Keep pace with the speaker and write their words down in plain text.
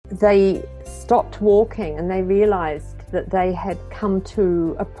they stopped walking and they realized that they had come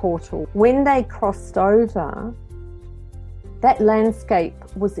to a portal. When they crossed over, that landscape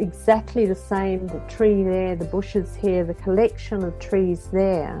was exactly the same, the tree there, the bushes here, the collection of trees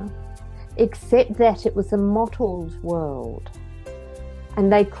there, except that it was a mottled world.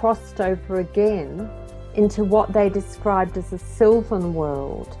 And they crossed over again into what they described as a sylvan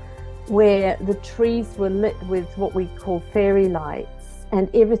world, where the trees were lit with what we call fairy lights, and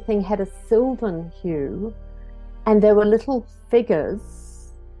everything had a sylvan hue, and there were little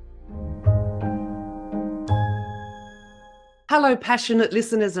figures. Hello, passionate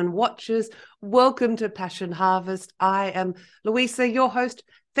listeners and watchers. Welcome to Passion Harvest. I am Louisa, your host.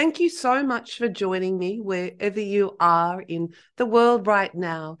 Thank you so much for joining me wherever you are in the world right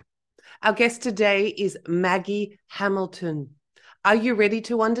now. Our guest today is Maggie Hamilton. Are you ready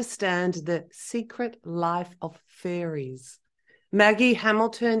to understand the secret life of fairies? Maggie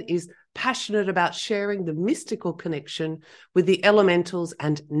Hamilton is passionate about sharing the mystical connection with the elementals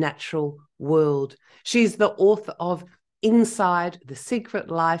and natural world. She's the author of Inside the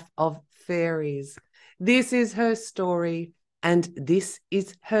Secret Life of Fairies. This is her story and this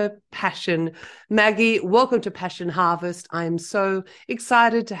is her passion. Maggie, welcome to Passion Harvest. I am so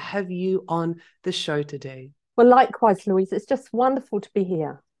excited to have you on the show today. Well, likewise, Louise, it's just wonderful to be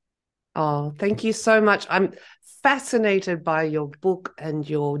here. Oh, thank you so much. I'm fascinated by your book and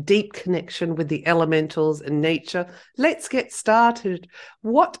your deep connection with the elementals and nature. Let's get started.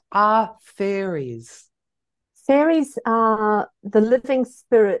 What are fairies? Fairies are the living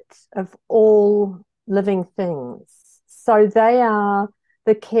spirit of all living things. So they are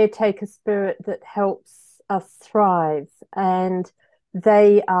the caretaker spirit that helps us thrive, and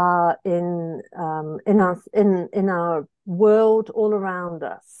they are in our world all around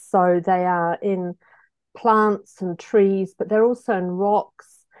us. So they are in plants and trees, but they're also in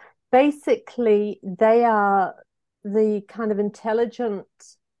rocks. Basically, they are the kind of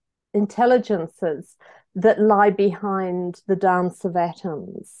intelligences that lie behind the dance of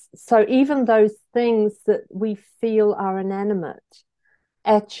atoms. So even those things that we feel are inanimate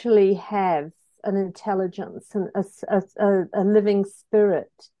actually have an intelligence and a living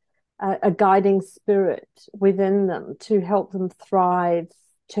spirit, a guiding spirit within them to help them thrive,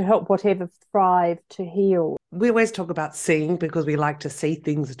 to help whatever thrive, to heal. We always talk about seeing because we like to see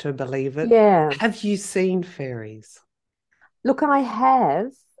things to believe it. Yeah. Have you seen fairies? Look, I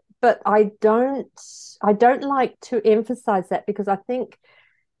have, but I don't like to emphasize that because I think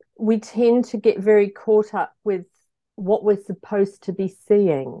we tend to get very caught up with what we're supposed to be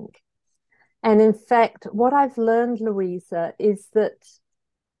seeing. And in fact, what I've learned, Louisa, is that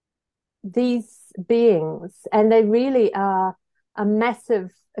these beings, and they really are a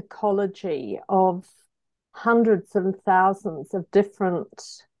massive ecology of hundreds and thousands of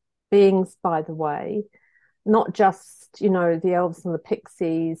different beings, by the way, not just, the elves and the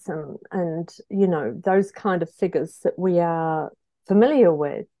pixies and those kind of figures that we are familiar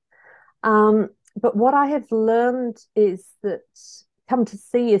with. But what I have learned come to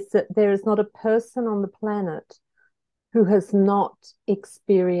see is that there is not a person on the planet who has not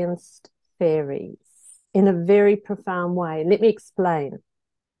experienced fairies in a very profound way. Let me explain,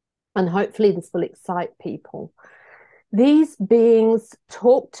 and hopefully this will excite people. These beings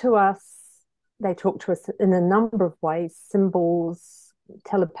talk to us. They talk to us in a number of ways, symbols,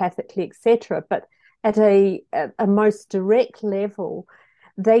 telepathically, etc. But at a most direct level,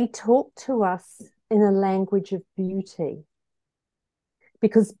 they talk to us in a language of beauty.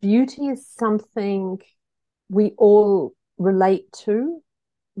 Because beauty is something we all relate to,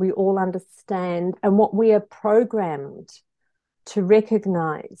 we all understand, and what we are programmed to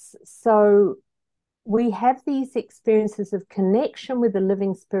recognize. So we have these experiences of connection with the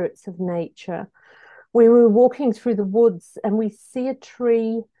living spirits of nature, where we're walking through the woods and we see a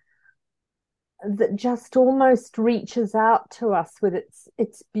tree that just almost reaches out to us with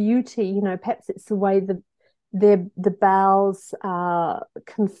its beauty. Perhaps it's the way the boughs are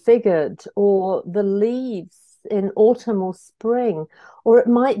configured, or the leaves in autumn or spring, or it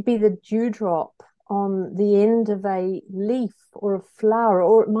might be the dewdrop on the end of a leaf or a flower,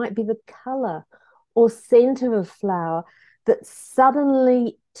 or it might be the color or scent of a flower that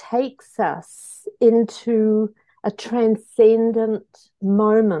suddenly takes us into a transcendent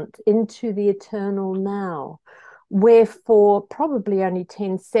moment, into the eternal now, where for probably only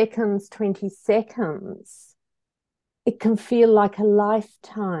 10 seconds, 20 seconds, it can feel like a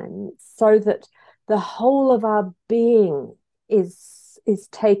lifetime, so that the whole of our being is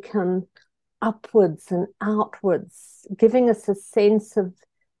taken upwards and outwards, giving us a sense of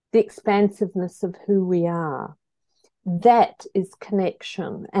the expansiveness of who we are. That is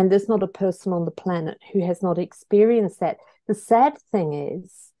connection. And there's not a person on the planet who has not experienced that. The sad thing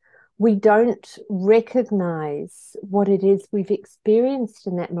is, we don't recognize what it is we've experienced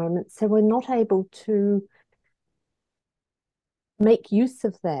in that moment. So we're not able to make use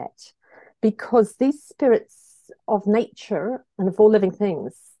of that because these spirits of nature and of all living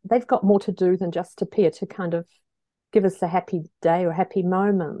things, they've got more to do than just appear to kind of give us a happy day or happy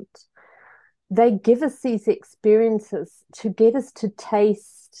moment. They give us these experiences to get us to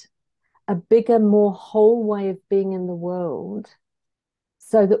taste a bigger, more whole way of being in the world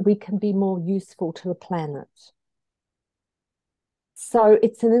so that we can be more useful to the planet. So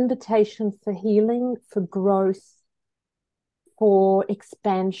it's an invitation for healing, for growth, for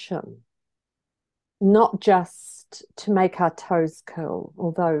expansion, not just to make our toes curl,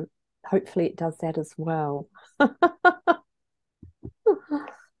 although hopefully it does that as well.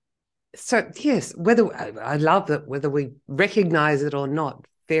 So, yes, whether I love that whether we recognize it or not,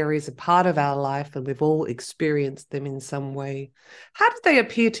 fairies are part of our life and we've all experienced them in some way. How did they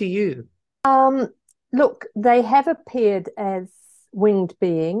appear to you? Look, they have appeared as winged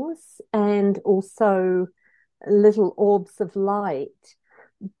beings and also little orbs of light.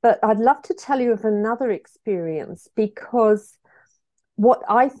 But I'd love to tell you of another experience because what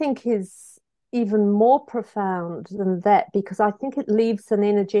I think is even more profound than that, because I think it leaves an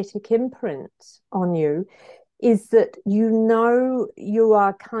energetic imprint on you, is that you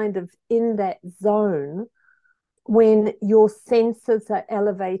are kind of in that zone when your senses are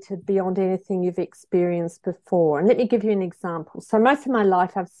elevated beyond anything you've experienced before. And let me give you an example. So most of my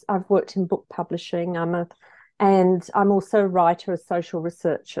life I've worked in book publishing. And I'm also a writer, a social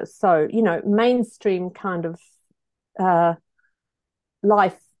researcher. So, mainstream kind of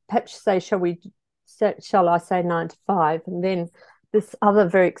life, perhaps shall I say 9 to 5, and then this other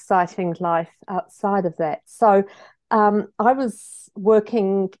very exciting life outside of that. So I was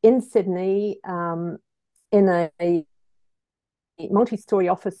working in Sydney in a multi-story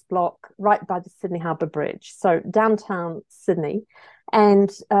office block right by the Sydney Harbour Bridge, so downtown Sydney.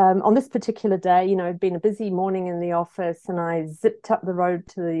 And on this particular day, it'd been a busy morning in the office, and I zipped up the road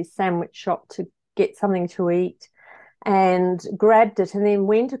to the sandwich shop to get something to eat and grabbed it, and then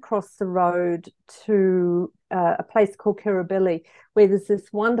went across the road to a place called Kirribilli, where there's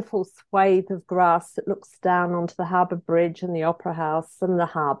this wonderful swathe of grass that looks down onto the Harbour Bridge and the Opera House and the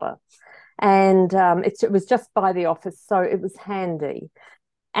harbour. And it was just by the office, so it was handy.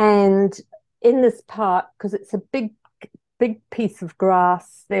 And in this park, because it's a big piece of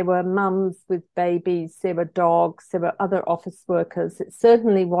grass, there were mums with babies, there were dogs, there were other office workers. It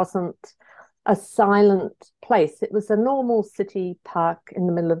certainly wasn't a silent place. It was a normal city park in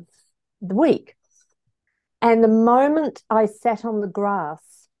the middle of the week. And the moment I sat on the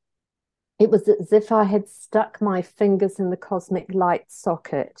grass, it was as if I had stuck my fingers in the cosmic light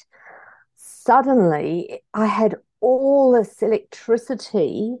socket. Suddenly, I had all this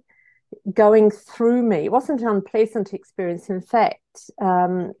electricity going through me. It wasn't an unpleasant experience. In fact,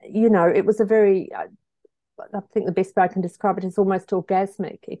 it was a very, I think the best way I can describe it is almost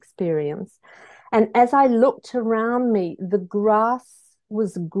orgasmic experience. And as I looked around me, the grass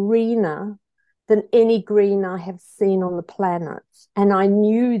was greener than any green I have seen on the planet. And I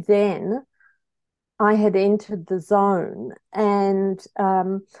knew then I had entered the zone. And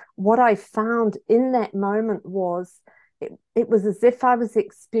what I found in that moment was it was as if I was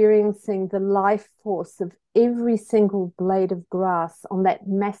experiencing the life force of every single blade of grass on that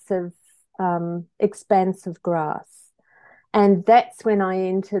massive expanse of grass. And that's when I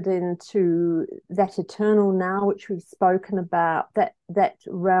entered into that eternal now, which we've spoken about, that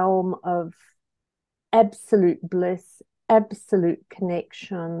realm of absolute bliss, absolute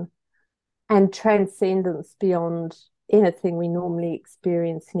connection, and transcendence beyond anything we normally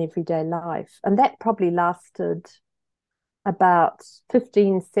experience in everyday life. And that probably lasted about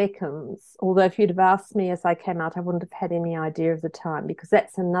 15 seconds. Although if you'd have asked me as I came out, I wouldn't have had any idea of the time, because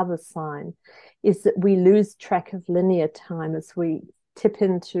that's another sign, is that we lose track of linear time as we tip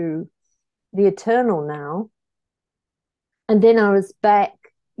into the eternal now. And then I was back,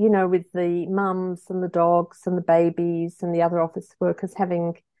 with the mums and the dogs and the babies and the other office workers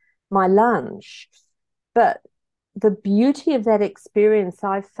having my lunch. But the beauty of that experience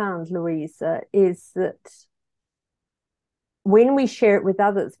I've found, Louisa, is that when we share it with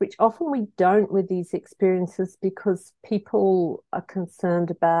others, which often we don't with these experiences because people are concerned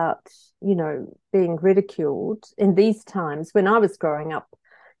about, being ridiculed. In these times, when I was growing up,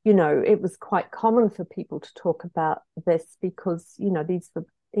 it was quite common for people to talk about this because, these were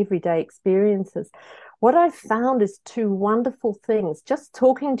everyday experiences. What I found is two wonderful things. Just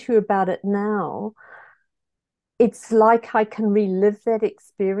talking to you about it now, it's like I can relive that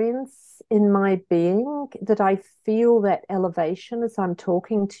experience in my being, that I feel that elevation as I'm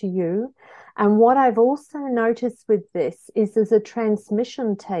talking to you. And what I've also noticed with this is as a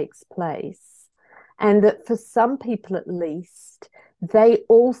transmission takes place, and that for some people at least, they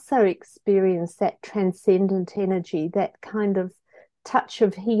also experience that transcendent energy, that kind of touch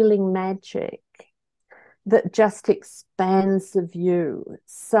of healing magic that just expands the view.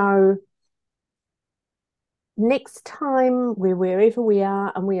 So next time we're wherever we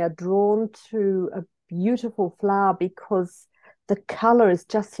are and we are drawn to a beautiful flower because the color is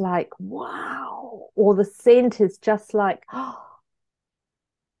just like, wow, or the scent is just like, oh,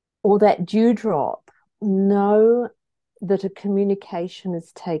 or that dewdrop, know that a communication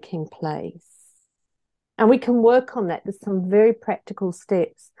is taking place. And we can work on that. There's some very practical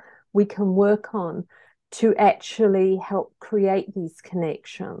steps we can work on to actually help create these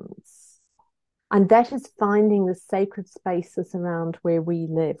connections. And that is finding the sacred spaces around where we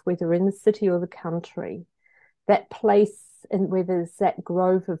live, whether in the city or the country, that place and where there's that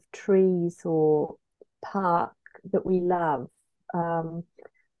grove of trees or park that we love.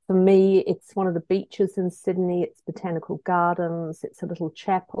 For me, it's one of the beaches in Sydney, it's botanical gardens, it's a little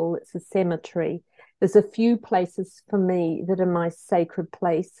chapel, it's a cemetery. There's a few places for me that are my sacred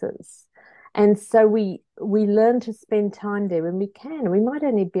places. And so we learn to spend time there when we can. We might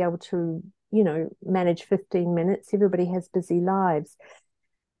only be able to, manage 15 minutes. Everybody has busy lives.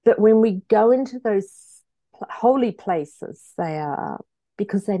 But when we go into those holy places, they are,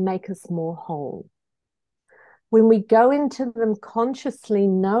 because they make us more whole. When we go into them consciously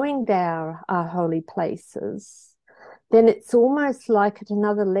knowing they are our holy places, then it's almost like at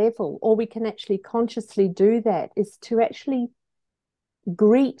another level, or we can actually consciously do that, is to actually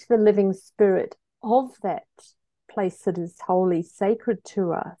greet the living spirit of that place that is wholly sacred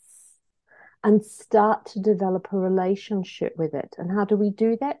to us and start to develop a relationship with it. And how do we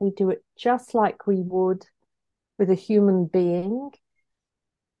do that? We do it just like we would with a human being.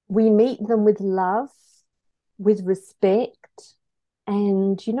 We meet them with love, with respect.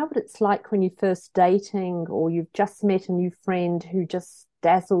 And you know what it's like when you're first dating or you've just met a new friend who just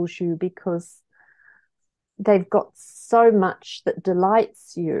dazzles you because they've got so much that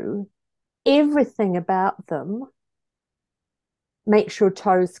delights you. Everything about them makes your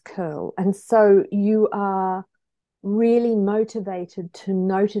toes curl. And so you are really motivated to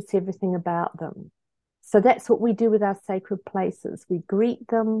notice everything about them. So that's what we do with our sacred places. We greet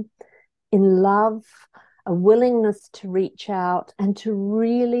them in love, a willingness to reach out and to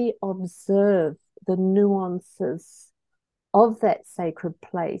really observe the nuances of that sacred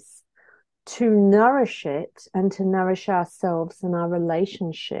place, to nourish it and to nourish ourselves and our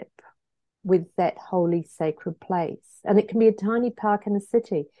relationship with that holy sacred place. And it can be a tiny park in a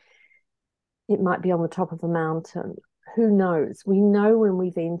city. It might be on the top of a mountain. Who knows? We know when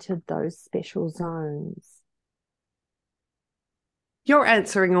we've entered those special zones. You're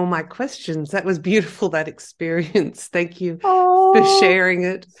answering all my questions. That was beautiful, that experience. Thank you for sharing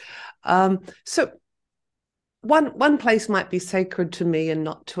it. So one place might be sacred to me and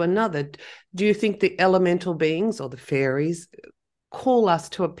not to another. Do you think the elemental beings or the fairies call us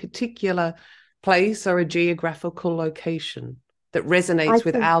to a particular place or a geographical location that resonates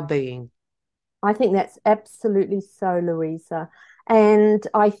with our being? I think that's absolutely so, Louisa. And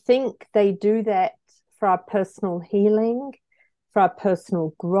I think they do that for our personal healing, for our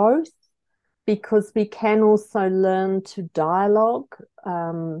personal growth, because we can also learn to dialogue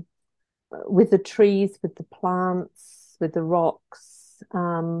with the trees, with the plants, with the rocks.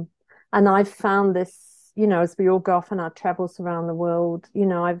 And I've found this, as we all go off on our travels around the world,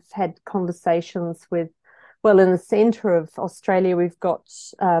 I've had conversations with, well, in the center of Australia, we've got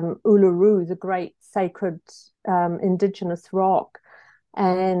Uluru, the great sacred indigenous rock.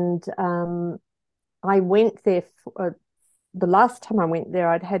 And I went there, the last time I went there,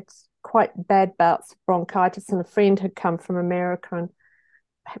 I'd had quite bad bouts of bronchitis, and a friend had come from America, and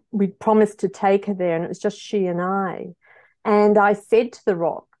we'd promised to take her there, and it was just she and I. And I said to the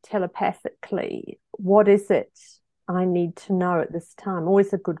rock telepathically, what is it I need to know at this time?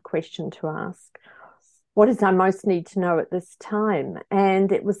 Always a good question to ask. What is I most need to know at this time?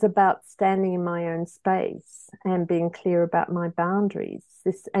 And it was about standing in my own space and being clear about my boundaries.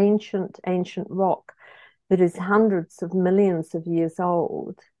 This ancient, ancient rock that is hundreds of millions of years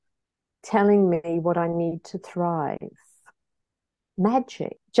old, telling me what I need to thrive.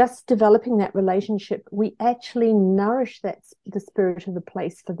 Magic, just developing that relationship. We actually nourish the spirit of the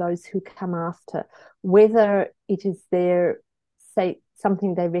place for those who come after, whether it is their, say,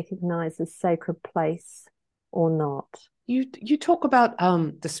 something they recognize as sacred place or not. You talk about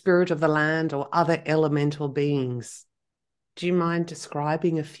the spirit of the land or other elemental beings. Do you mind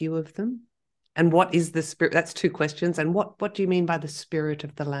describing a few of them? And what is the spirit? That's two questions. And what do you mean by the spirit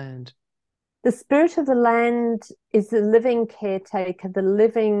of the land? The spirit of the land is the living caretaker, the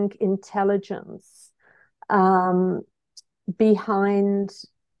living intelligence um, behind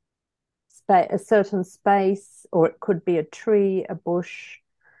a certain space, or it could be a tree, a bush.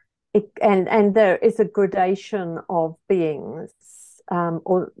 And there is a gradation of beings,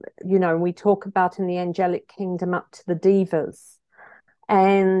 or we talk about in the angelic kingdom up to the devas,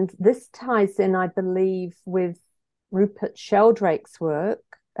 and this ties in, I believe, with Rupert Sheldrake's work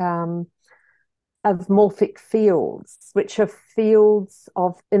of morphic fields, which are fields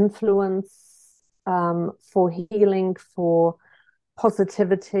of influence for healing, for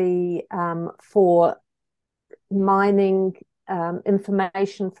positivity, for mining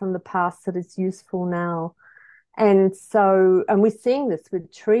information from the past that is useful now. And we're seeing this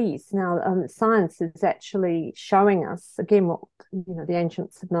with trees now. Science is actually showing us again what the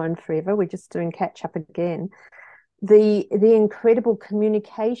ancients have known forever. We're just doing catch up again. The incredible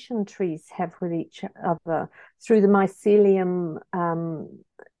communication trees have with each other through the mycelium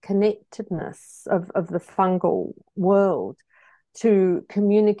connectedness of the fungal world to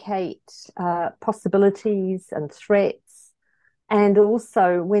communicate possibilities and threats. And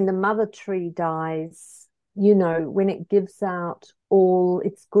also when the mother tree dies, when it gives out all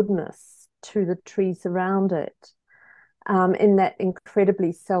its goodness to the trees around it, in that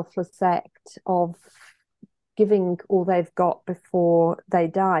incredibly selfless act of giving all they've got before they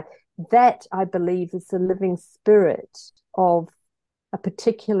die. That, I believe, is the living spirit of a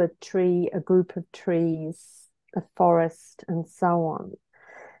particular tree, a group of trees, a forest, and so on.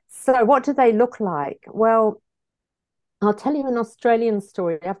 So what do they look like? Well, I'll tell you an Australian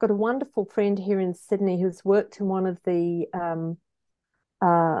story. I've got a wonderful friend here in Sydney who's worked in one of the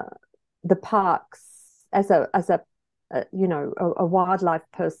parks as a wildlife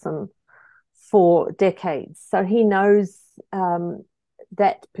person for decades. So he knows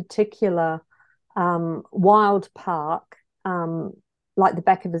that particular wild park like the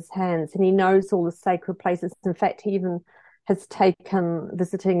back of his hands, and he knows all the sacred places. In fact, he even has taken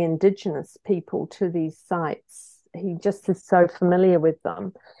visiting Indigenous people to these sites. He just is so familiar with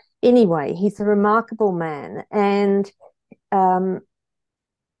them. Anyway, he's a remarkable man, and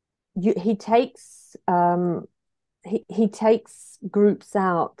he takes groups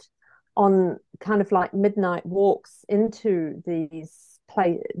out on kind of like midnight walks into this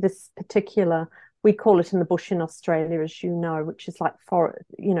particular, we call it in the bush in Australia, as you know, which is like forest,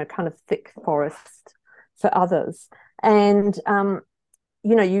 kind of thick forest for others. And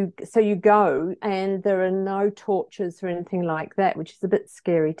you go, and there are no torches or anything like that, which is a bit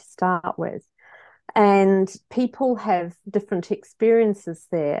scary to start with. And people have different experiences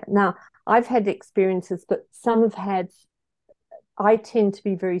there. Now, I've had experiences, but some have had, I tend to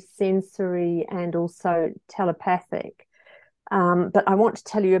be very sensory and also telepathic. But I want to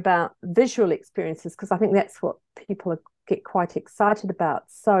tell you about visual experiences because I think that's what people get quite excited about.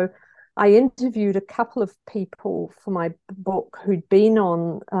 So I interviewed a couple of people for my book who'd been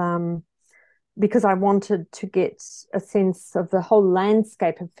on, because I wanted to get a sense of the whole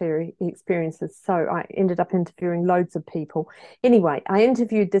landscape of fairy experiences. So I ended up interviewing loads of people. Anyway, I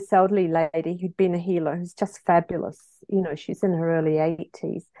interviewed this elderly lady who'd been a healer who's just fabulous. She's in her early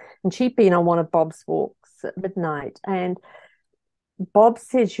 80s, and she'd been on one of Bob's walks at midnight. And Bob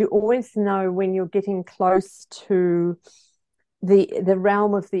says you always know when you're getting close to the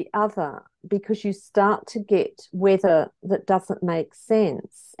realm of the other, because you start to get weather that doesn't make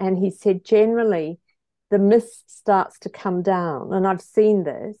sense. And he said generally the mist starts to come down, and I've seen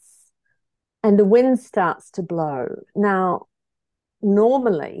this, and the wind starts to blow. Now,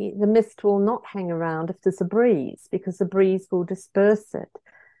 normally the mist will not hang around if there's a breeze, because the breeze will disperse it.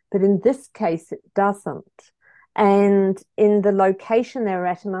 But in this case, it doesn't. And in the location they're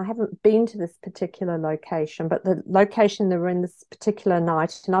at, and I haven't been to this particular location, but the location they were in this particular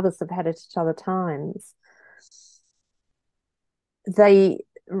night, and others have had it at other times, they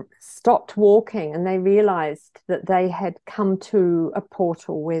stopped walking and they realized that they had come to a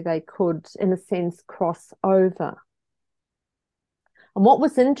portal where they could, in a sense, cross over. And what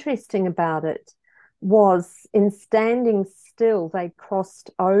was interesting about it was in standing still, they crossed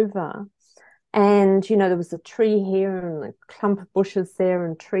over. And, there was a tree here and a clump of bushes there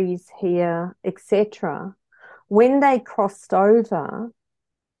and trees here, etc. When they crossed over,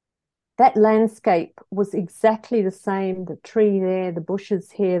 that landscape was exactly the same, the tree there, the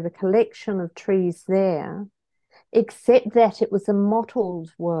bushes here, the collection of trees there, except that it was a mottled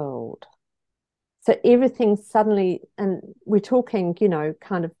world. So everything suddenly, and we're talking,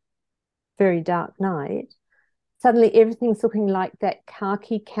 kind of very dark night, suddenly everything's looking like that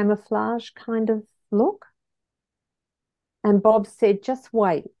khaki camouflage kind of look. And Bob said, just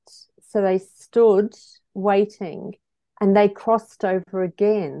wait. So they stood waiting, and they crossed over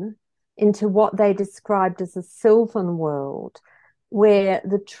again into what they described as a sylvan world, where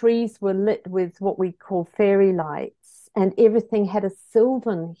the trees were lit with what we call fairy lights, and everything had a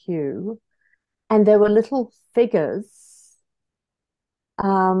sylvan hue. And there were little figures,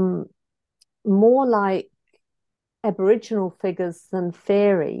 um, more like Aboriginal figures than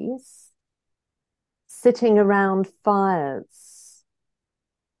fairies, sitting around fires,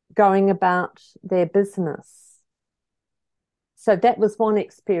 going about their business. So that was one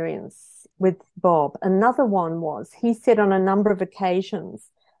experience with Bob. Another one was, he said on a number of occasions,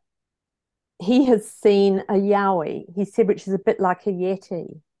 he has seen a yowie, he said, which is a bit like a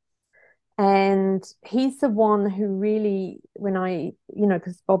yeti. And he's the one who really, when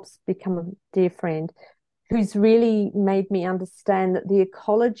because Bob's become a dear friend, who's really made me understand that the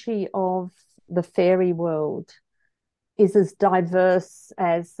ecology of the fairy world is as diverse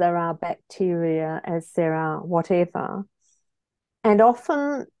as there are bacteria, as there are whatever. And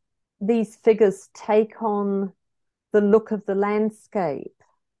often these figures take on the look of the landscape.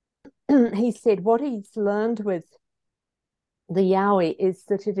 He said what he's learned with the yowie is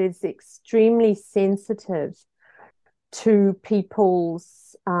that it is extremely sensitive to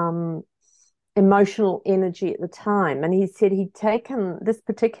people's emotional energy at the time. And he said he'd taken this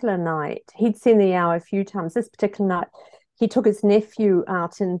particular night, he'd seen the yowie a few times. This particular night, he took his nephew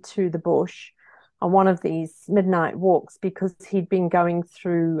out into the bush on one of these midnight walks because he'd been going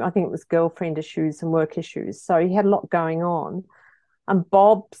through, I think it was girlfriend issues and work issues. So he had a lot going on. And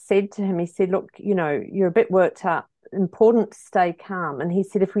Bob said to him, he said, look, you're a bit worked up, important to stay calm. And he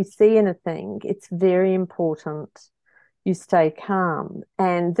said, if we see anything, it's very important you stay calm.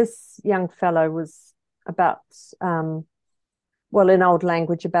 And this young fellow was about, in old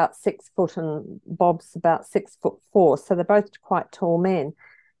language, about 6 foot, and Bob's about 6'4". So they're both quite tall men.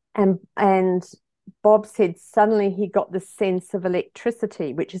 And Bob said suddenly he got this sense of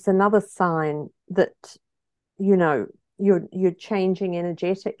electricity, which is another sign that, you're changing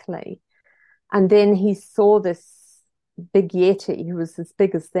energetically. And then he saw this big yeti who was as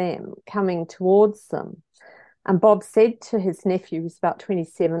big as them coming towards them. And Bob said to his nephew, who's about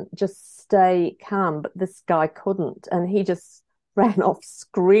 27, just stay calm. But this guy couldn't. And he just ran off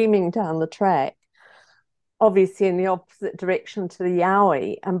screaming down the track, obviously in the opposite direction to the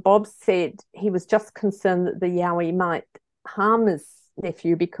yowie. And Bob said he was just concerned that the yowie might harm his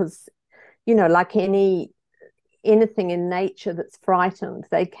nephew because, like anything in nature that's frightened,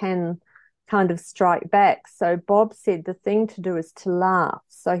 they can kind of strike back. So Bob said the thing to do is to laugh.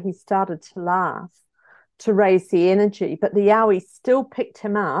 So he started to laugh to raise the energy, but the yowie still picked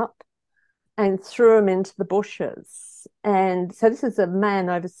him up and threw him into the bushes. And so this is a man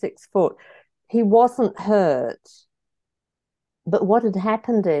over 6 foot. He wasn't hurt, but what had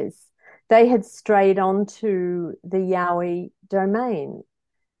happened is they had strayed onto the yowie domain,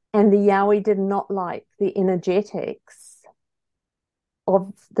 and the yowie did not like the energetics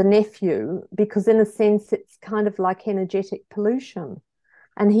of the nephew because, in a sense, it's kind of like energetic pollution,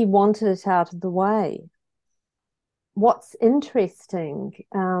 and he wanted it out of the way. What's interesting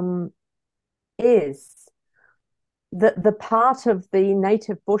is that the part of the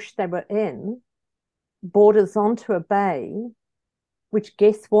native bush they were in borders onto a bay, which,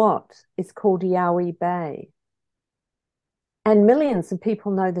 guess what, is called Yowie Bay. And millions of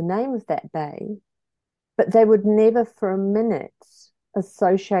people know the name of that bay, but they would never for a minute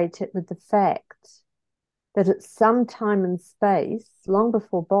associate it with the fact that at some time and space, long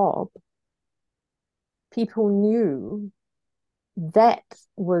before Bob, people knew that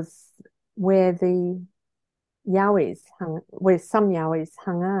was where the yowies where some yowies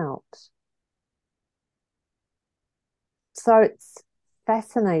hung out. So it's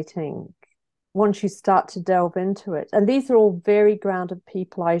fascinating once you start to delve into it. And these are all very grounded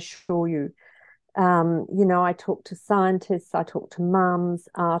people, I assure you. I talk to scientists, I talk to mums,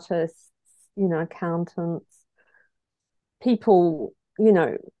 artists, accountants, people,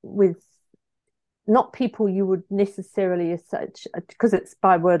 with not people you would necessarily associate, because it's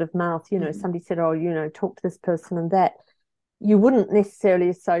by word of mouth, somebody said, oh, talk to this person and that. You wouldn't necessarily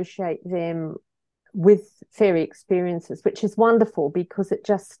associate them with fairy experiences, which is wonderful because it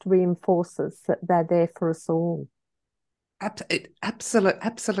just reinforces that they're there for us all.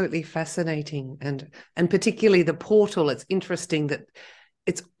 Absolutely fascinating, and particularly the portal. It's interesting that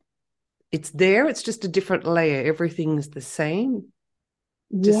it's there. It's just a different layer. Everything's the same,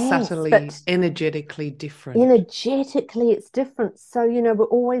 just Yes, subtly, but energetically different. energetically it's different. So, we're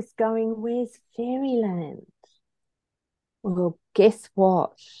always going, where's fairyland? Well, guess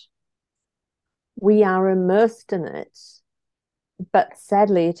what? We are immersed in it, but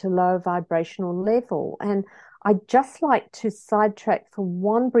sadly at a low vibrational level. And I'd just like to sidetrack for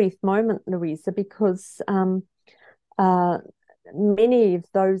one brief moment, Louisa, because uh, many of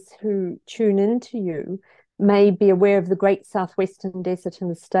those who tune into you may be aware of the Great Southwestern Desert in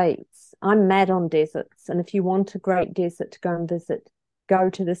the States. I'm mad on deserts, and if you want a great desert to go and visit, go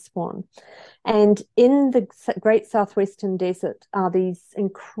to this one. And in the Great Southwestern Desert are these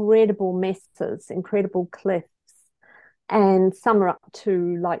incredible mesas, incredible cliffs, and some are up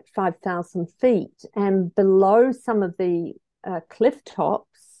to like 5,000 feet. And below some of the cliff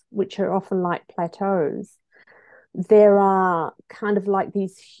tops, which are often like plateaus, there are kind of like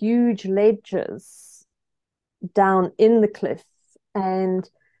these huge ledges down in the cliffs. And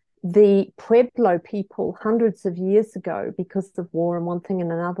the Pueblo people, hundreds of years ago, because of war and one thing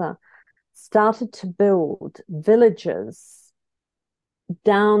and another, started to build villages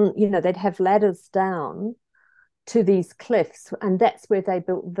down, they'd have ladders down to these cliffs, and that's where they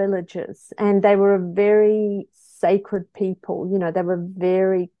built villages. And they were a very sacred people, they were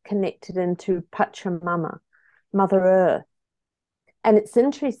very connected into Pachamama, Mother Earth. And it's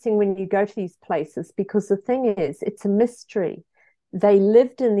interesting when you go to these places because the thing is, it's a mystery. They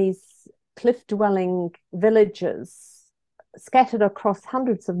lived in these cliff dwelling villages scattered across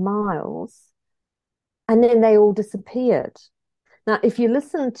hundreds of miles, and then they all disappeared. Now, if you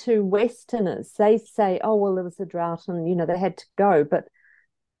listen to Westerners, they say, oh, well, there was a drought and, they had to go. But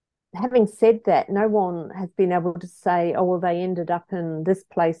having said that, no one has been able to say, oh, well, they ended up in this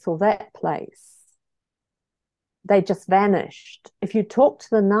place or that place. They just vanished. If you talk to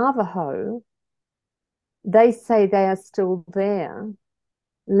the Navajo, they say they are still there,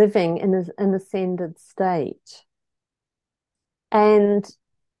 living in an ascended state. And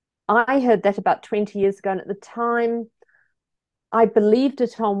I heard that about 20 years ago. And at the time, I believed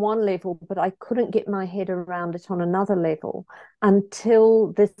it on one level, but I couldn't get my head around it on another level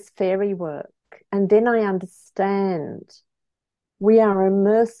until this fairy work. And then I understand we are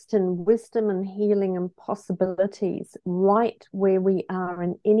immersed in wisdom and healing and possibilities right where we are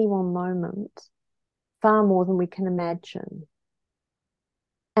in any one moment, far more than we can imagine.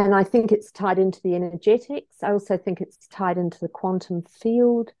 And I think it's tied into the energetics. I also think it's tied into the quantum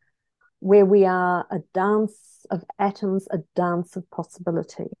field, where we are a dance of atoms, a dance of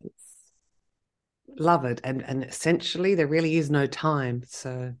possibilities. Love it. And essentially there really is no time.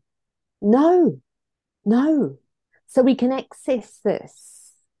 So No. So we can access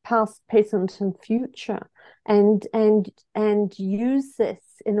this past, present, and future, and use this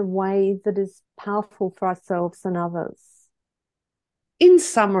in a way that is powerful for ourselves and others. in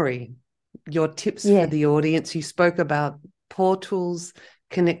summary, your tips for Yeah. the audience, you spoke about portals,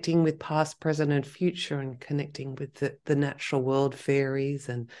 connecting with past, present, and future, and connecting with the natural world, fairies,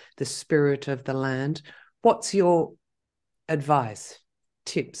 and the spirit of the land. What's your advice,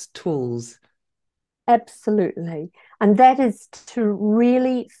 tips, tools? Absolutely. And that is to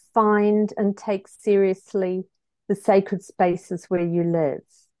really find and take seriously the sacred spaces where you live.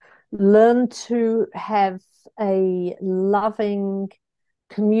 Learn to have a loving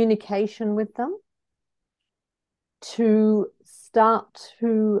communication with them, to start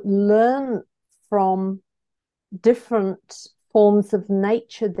to learn from different forms of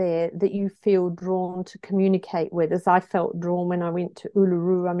nature there that you feel drawn to communicate with, as I felt drawn when I went to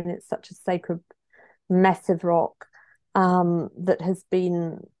Uluru. I mean, it's such a sacred, massive rock that has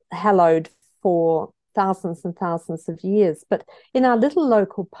been hallowed for thousands and thousands of years. But in our little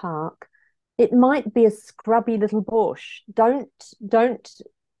local park, it might be a scrubby little bush. Don't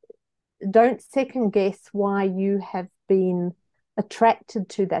second guess why you have been attracted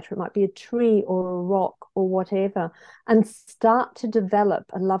to that. Or it might be a tree or a rock or whatever, and start to develop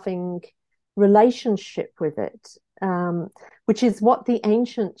a loving relationship with it, which is what the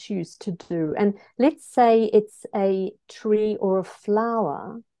ancients used to do. And let's say it's a tree or a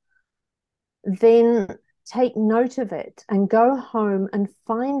flower, then take note of it and go home and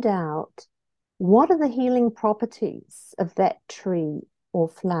find out what are the healing properties of that tree or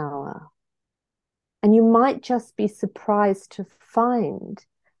flower. And you might just be surprised to find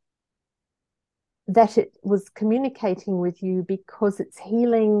that it was communicating with you because its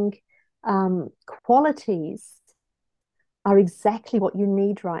healing qualities are exactly what you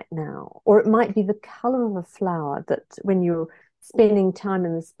need right now. Or it might be the color of a flower that when you're spending time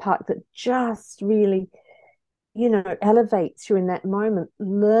in this park that just really elevates you in that moment.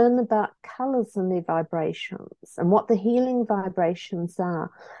 Learn about colors and their vibrations and what the healing vibrations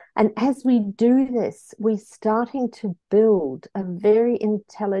are. And as we do this, we're starting to build a very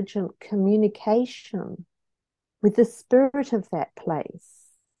intelligent communication with the spirit of that place.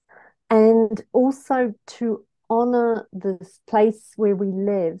 And also to honor this place where we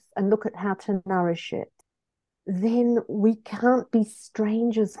live and look at how to nourish it. Then we can't be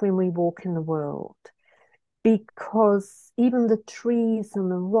strangers when we walk in the world, because even the trees and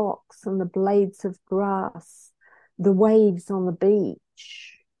the rocks and the blades of grass, the waves on the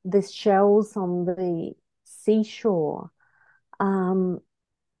beach, the shells on the seashore,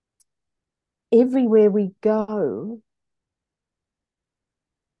 everywhere we go,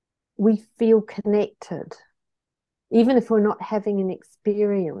 we feel connected. Even if we're not having an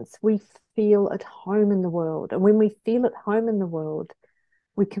experience, we feel at home in the world. And when we feel at home in the world,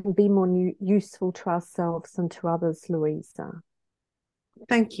 we can be more useful to ourselves and to others, Louisa.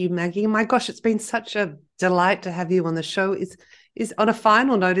 Thank you, Maggie. My gosh, it's been such a delight to have you on the show. Is on a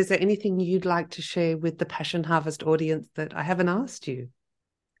final note, is there anything you'd like to share with the Passion Harvest audience that I haven't asked you?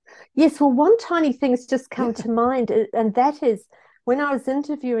 Yes, well, one tiny thing has just come to mind, and that is when I was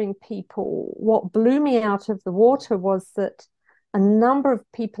interviewing people, what blew me out of the water was that a number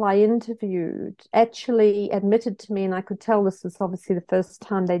of people I interviewed actually admitted to me, and I could tell this was obviously the first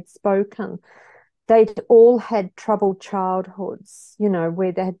time they'd spoken, they'd all had troubled childhoods,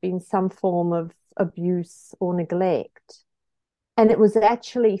 where there had been some form of abuse or neglect. And it was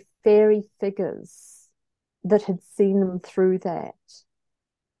actually fairy figures that had seen them through that.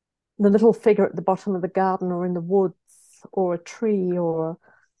 The little figure at the bottom of the garden or in the woods or a tree or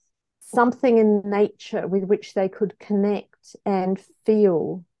something in nature with which they could connect and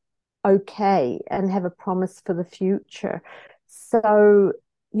feel okay and have a promise for the future. So,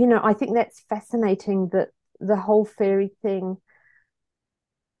 I think that's fascinating, that the whole fairy thing,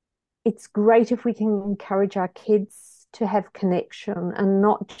 it's great if we can encourage our kids to have connection and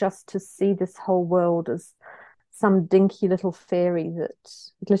not just to see this whole world as some dinky little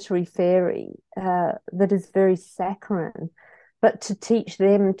glittery fairy, that is very saccharine, but to teach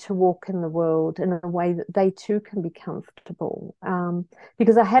them to walk in the world in a way that they too can be comfortable.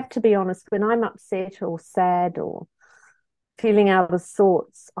 Because I have to be honest, when I'm upset or sad or feeling out of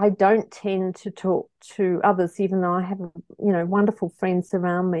sorts, I don't tend to talk to others, even though I have, wonderful friends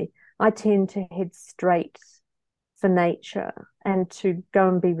around me. I tend to head straight for nature and to go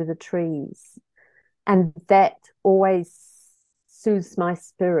and be with the trees. And that always soothes my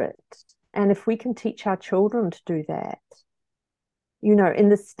spirit. And if we can teach our children to do that, in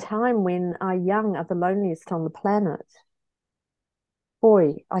this time when our young are the loneliest on the planet,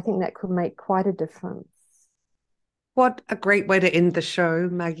 boy, I think that could make quite a difference. What a great way to end the show,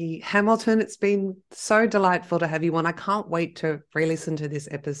 Maggie Hamilton. It's been so delightful to have you on. I can't wait to re-listen to this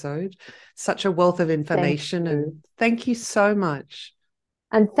episode. Such a wealth of information. And thank you so much.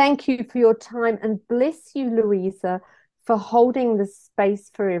 And thank you for your time, and bless you, Louisa, for holding this space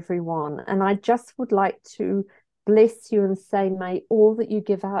for everyone. And I just would like to bless you and say, may all that you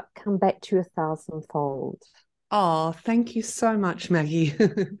give out come back to you 1,000-fold. Oh, thank you so much, Maggie.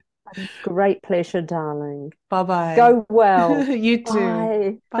 Great pleasure, darling. Bye-bye. Go well. You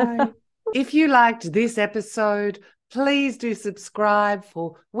too. Bye. If you liked this episode, please do subscribe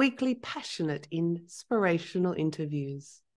for weekly passionate, inspirational interviews.